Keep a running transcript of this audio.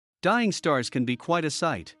Dying stars can be quite a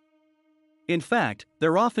sight. In fact,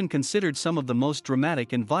 they're often considered some of the most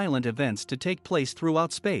dramatic and violent events to take place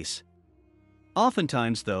throughout space.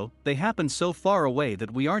 Oftentimes, though, they happen so far away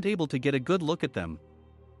that we aren't able to get a good look at them.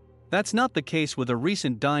 That's not the case with a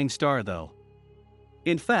recent dying star, though.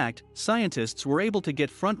 In fact, scientists were able to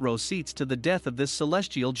get front-row seats to the death of this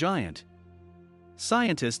celestial giant.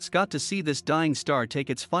 Scientists got to see this dying star take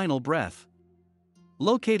its final breath.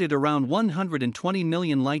 Located around 120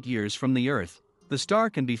 million light-years from the Earth, the star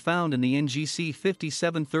can be found in the NGC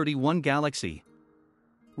 5731 galaxy.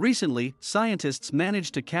 Recently, scientists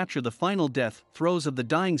managed to capture the final death throes of the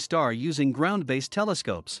dying star using ground-based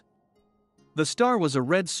telescopes. The star was a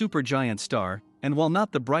red supergiant star, and while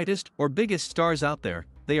not the brightest or biggest stars out there,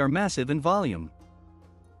 they are massive in volume.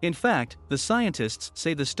 In fact, the scientists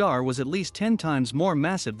say the star was at least 10 times more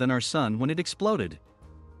massive than our Sun when it exploded.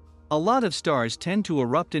 A lot of stars tend to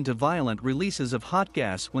erupt into violent releases of hot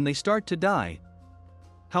gas when they start to die.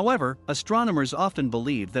 However, astronomers often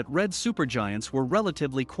believe that red supergiants were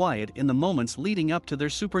relatively quiet in the moments leading up to their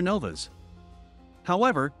supernovas.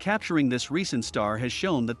 However, capturing this recent star has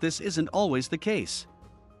shown that this isn't always the case.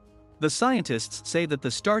 The scientists say that the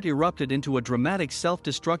star erupted into a dramatic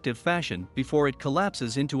self-destructive fashion before it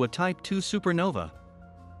collapses into a Type II supernova.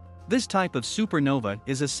 This type of supernova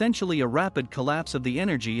is essentially a rapid collapse of the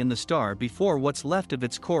energy in the star before what's left of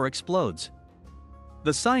its core explodes.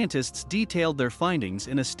 The scientists detailed their findings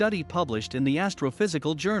in a study published in the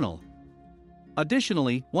Astrophysical Journal.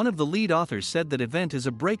 Additionally, one of the lead authors said that event is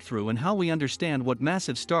a breakthrough in how we understand what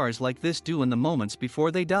massive stars like this do in the moments before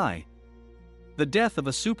they die. The death of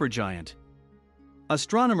a supergiant.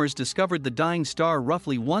 Astronomers discovered the dying star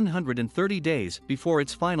roughly 130 days before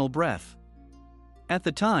its final breath. At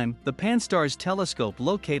the time, the Pan-STARRS telescope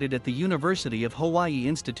located at the University of Hawaii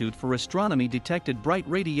Institute for Astronomy detected bright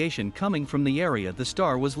radiation coming from the area the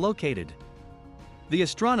star was located. The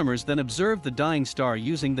astronomers then observed the dying star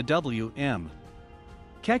using the W.M.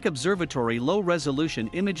 Keck Observatory Low-Resolution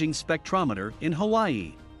Imaging Spectrometer in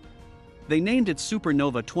Hawaii. They named it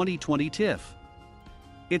Supernova 2020 TIFF.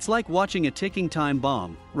 It's like watching a ticking time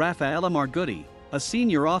bomb, Raffaella Margutti, a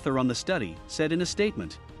senior author on the study, said in a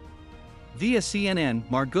statement. Via CNN,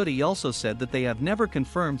 Margutti also said that they have never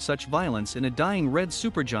confirmed such violence in a dying red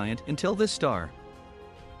supergiant until this star.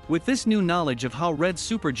 With this new knowledge of how red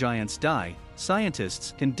supergiants die,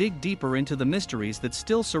 scientists can dig deeper into the mysteries that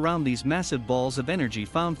still surround these massive balls of energy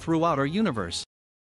found throughout our universe.